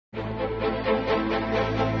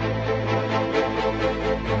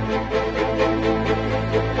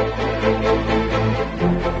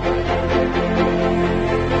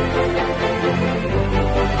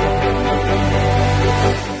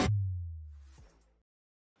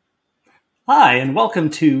Hi, and welcome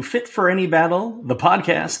to Fit for Any Battle, the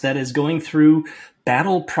podcast that is going through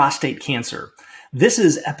battle prostate cancer. This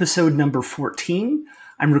is episode number 14.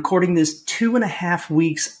 I'm recording this 2.5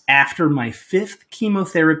 weeks after my 5th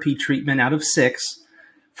chemotherapy treatment out of 6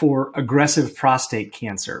 for aggressive prostate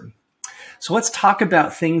cancer. So let's talk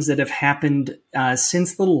about things that have happened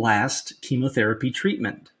since the last chemotherapy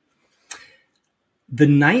treatment. The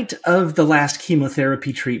night of the last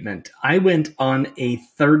chemotherapy treatment, I went on a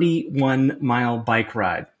 31-mile bike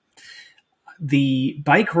ride. The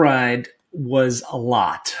bike ride was a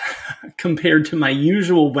lot compared to my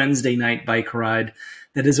usual Wednesday night bike ride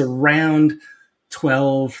that is around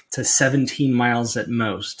 12 to 17 miles at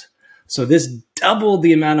most. So this doubled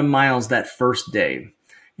the amount of miles that first day.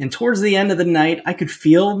 And towards the end of the night, I could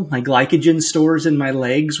feel my glycogen stores in my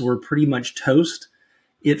legs were pretty much toast.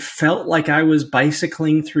 It felt like I was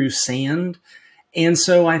bicycling through sand, and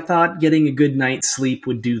so I thought getting a good night's sleep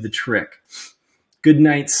would do the trick. Good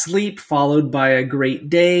night's sleep followed by a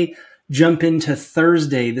great day. Jump into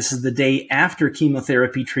Thursday. This is the day after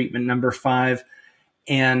chemotherapy treatment number 5,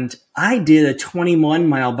 and I did a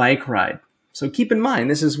 21-mile bike ride. So keep in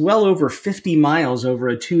mind, this is well over 50 miles over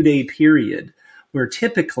a 2-day period, where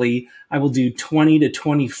typically I will do 20 to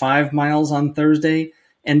 25 miles on Thursday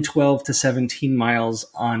and 12 to 17 miles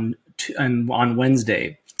on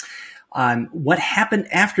Wednesday. What happened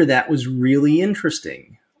after that was really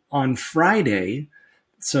interesting. On Friday,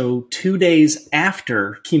 so 2 days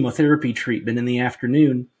after chemotherapy treatment in the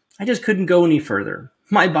afternoon, I just couldn't go any further.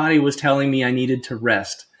 My body was telling me I needed to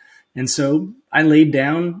rest. And so I laid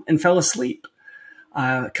down and fell asleep.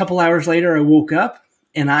 A couple hours later, I woke up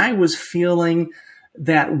and I was feeling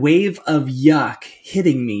that wave of yuck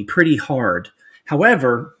hitting me pretty hard.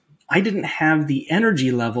 However, I didn't have the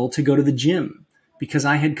energy level to go to the gym because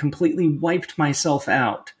I had completely wiped myself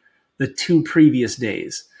out the 2 previous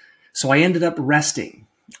days. So I ended up resting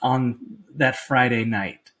on that Friday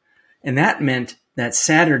night. And that meant that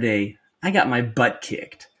Saturday, I got my butt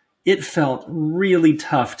kicked. It felt really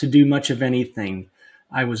tough to do much of anything.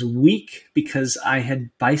 I was weak because I had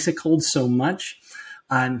bicycled so much.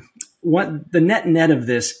 What the net of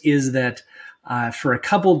this is that for a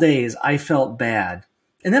couple days, I felt bad.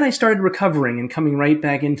 And then I started recovering and coming right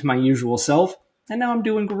back into my usual self, and now I'm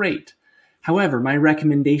doing great. However, my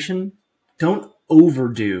recommendation, don't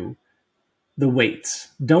overdo the weights.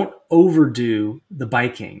 Don't overdo the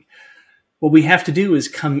biking. What we have to do is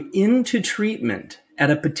come into treatment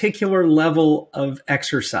at a particular level of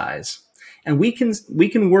exercise. And we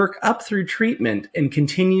can work up through treatment and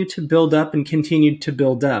continue to build up and continue to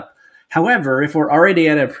build up. However, if we're already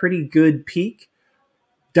at a pretty good peak,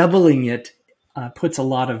 doubling it puts a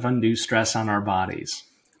lot of undue stress on our bodies.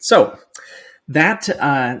 So that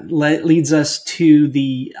leads us to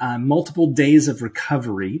the multiple days of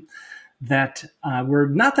recovery that were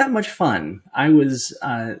not that much fun. I was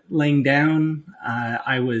laying down.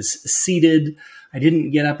 I was seated. I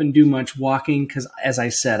didn't get up and do much walking because, as I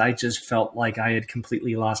said, I just felt like I had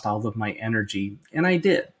completely lost all of my energy, and I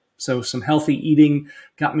did. So some healthy eating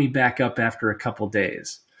got me back up after a couple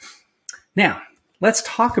days. Now, let's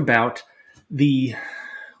talk about the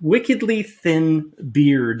wickedly thin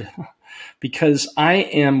beard, because I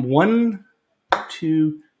am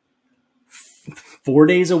 4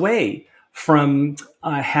 days away from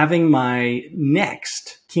having my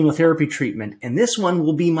next chemotherapy treatment, and this one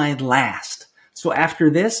will be my last. So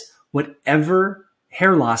after this, whatever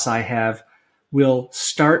hair loss I have will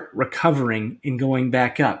start recovering and going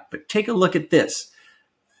back up. But take a look at this.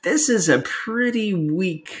 This is a pretty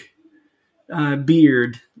weak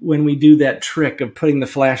beard when we do that trick of putting the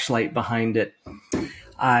flashlight behind it.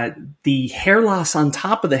 The hair loss on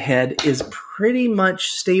top of the head is pretty much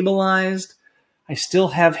stabilized. I still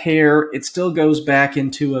have hair. It still goes back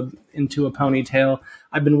into a ponytail.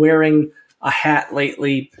 I've been wearing a hat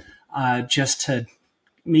lately just to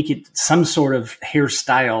make it some sort of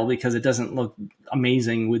hairstyle because it doesn't look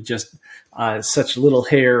amazing with just such little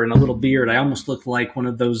hair and a little beard. I almost look like one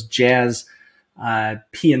of those jazz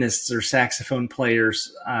pianists or saxophone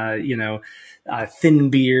players, thin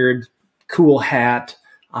beard, cool hat,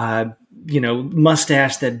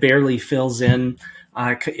 mustache that barely fills in.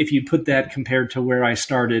 If you put that compared to where I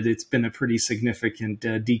started, it's been a pretty significant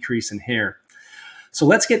decrease in hair. So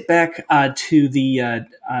let's get back to the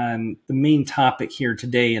main topic here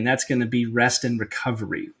today, and that's going to be rest and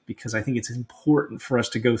recovery, because I think it's important for us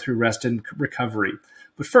to go through rest and recovery.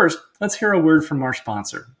 But first, let's hear a word from our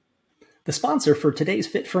sponsor. The sponsor for today's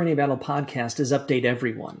Fit for Any Battle podcast is Update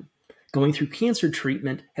Everyone. Going through cancer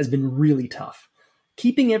treatment has been really tough.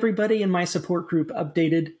 Keeping everybody in my support group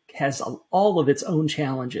updated has all of its own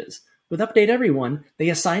challenges. With Update Everyone, they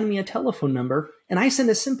assign me a telephone number, and I send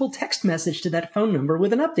a simple text message to that phone number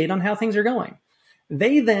with an update on how things are going.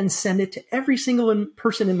 They then send it to every single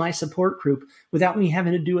person in my support group without me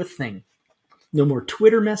having to do a thing. No more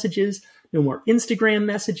Twitter messages, no more Instagram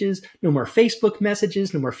messages, no more Facebook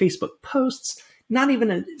messages, no more Facebook posts, not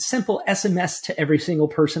even a simple SMS to every single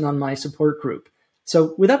person on my support group.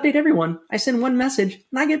 So with Update Everyone, I send one message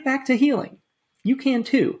and I get back to healing. You can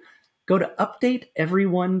too. Go to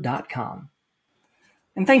updateeveryone.com.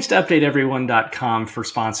 And thanks to updateeveryone.com for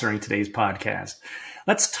sponsoring today's podcast.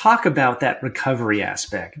 Let's talk about that recovery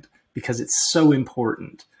aspect because it's so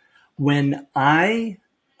important. When I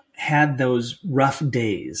had those rough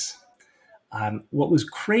days, what was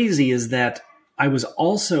crazy is that I was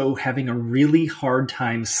also having a really hard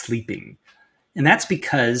time sleeping. And that's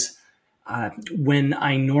because when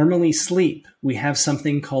I normally sleep, we have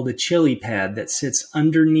something called a chili pad that sits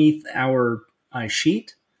underneath our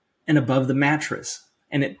sheet and above the mattress.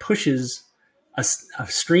 And it pushes a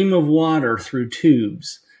stream of water through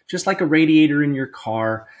tubes, just like a radiator in your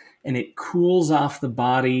car. And it cools off the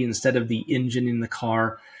body instead of the engine in the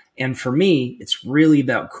car. And for me, it's really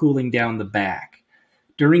about cooling down the back.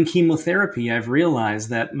 During chemotherapy, I've realized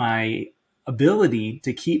that my ability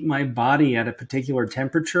to keep my body at a particular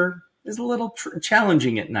temperature is a little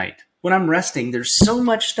challenging at night. When I'm resting, there's so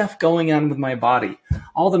much stuff going on with my body.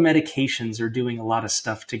 All the medications are doing a lot of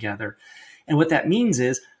stuff together. And what that means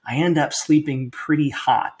is I end up sleeping pretty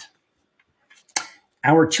hot.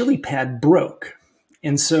 Our chili pad broke.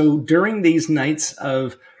 And so during these nights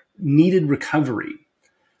of needed recovery,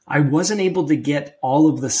 I wasn't able to get all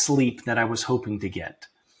of the sleep that I was hoping to get.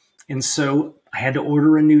 And so I had to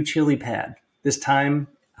order a new chili pad. This time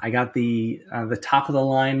I got the top of the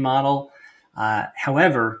line model.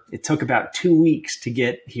 However, it took about 2 weeks to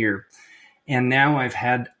get here. And now I've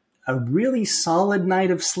had a really solid night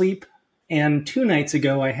of sleep. And 2 nights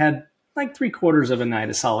ago, I had like 3/4 of a night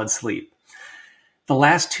of solid sleep. The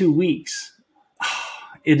last 2 weeks,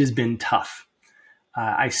 it has been tough.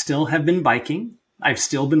 I still have been biking. I've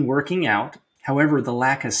still been working out. However, the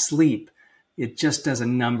lack of sleep, it just does a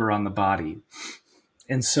number on the body.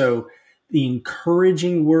 And so the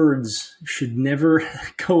encouraging words should never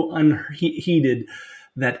go unheeded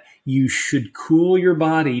that you should cool your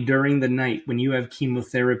body during the night when you have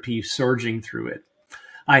chemotherapy surging through it.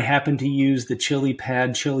 I happen to use the Chili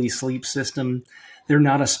Pad Chili Sleep System. They're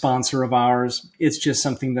not a sponsor of ours. It's just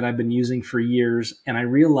something that I've been using for years, and I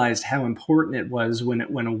realized how important it was when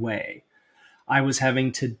it went away. I was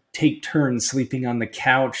having to take turns sleeping on the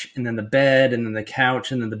couch and then the bed and then the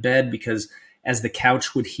couch and then the bed because as the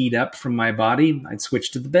couch would heat up from my body, I'd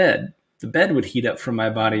switch to the bed. The bed would heat up from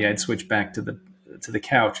my body, I'd switch back to the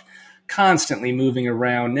couch. Constantly moving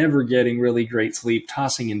around, never getting really great sleep,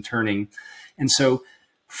 tossing and turning. And so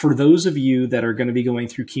for those of you that are going to be going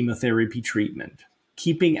through chemotherapy treatment,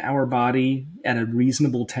 keeping our body at a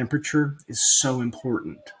reasonable temperature is so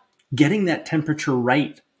important. Getting that temperature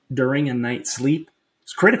right during a night's sleep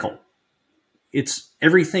is critical. It's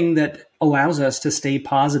everything that allows us to stay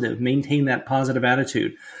positive, maintain that positive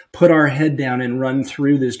attitude, put our head down and run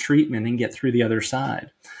through this treatment and get through the other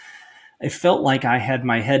side. I felt like I had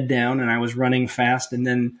my head down and I was running fast. And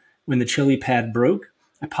then when the chili pad broke,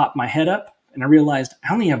 I popped my head up and I realized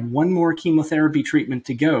I only have one more chemotherapy treatment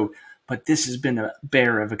to go, but this has been a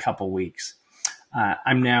bear of a couple weeks.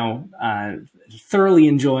 I'm now thoroughly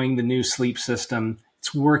enjoying the new sleep system.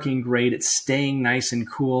 It's working great. It's staying nice and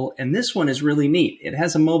cool. And this one is really neat. It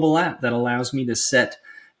has a mobile app that allows me to set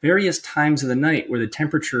various times of the night where the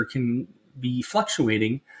temperature can be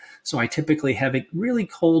fluctuating. So I typically have it really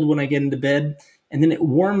cold when I get into bed, and then it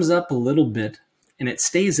warms up a little bit and it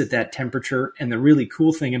stays at that temperature. And the really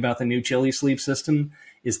cool thing about the new Chili Sleep System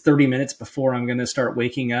is 30 minutes before I'm going to start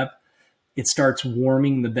waking up, it starts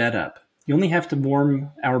warming the bed up. You only have to warm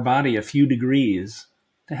our body a few degrees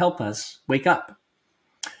to help us wake up.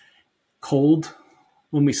 Cold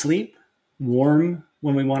when we sleep, warm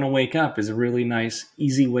when we want to wake up is a really nice,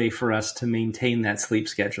 easy way for us to maintain that sleep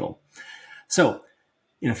schedule. So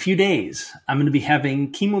in a few days, I'm going to be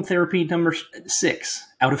having chemotherapy number 6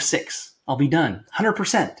 out of 6. I'll be done,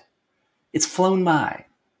 100%. It's flown by.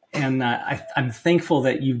 And I'm thankful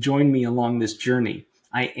that you've joined me along this journey.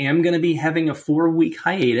 I am going to be having a 4-week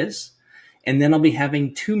hiatus, and then I'll be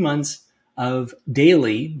having 2 months of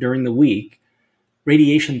daily during the week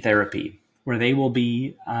radiation therapy, where they will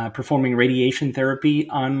be performing radiation therapy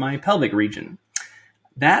on my pelvic region.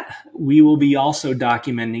 That we will be also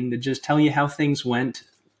documenting to just tell you how things went,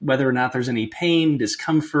 whether or not there's any pain,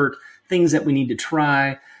 discomfort, things that we need to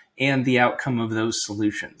try, and the outcome of those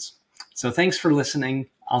solutions. So thanks for listening.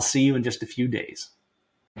 I'll see you in just a few days.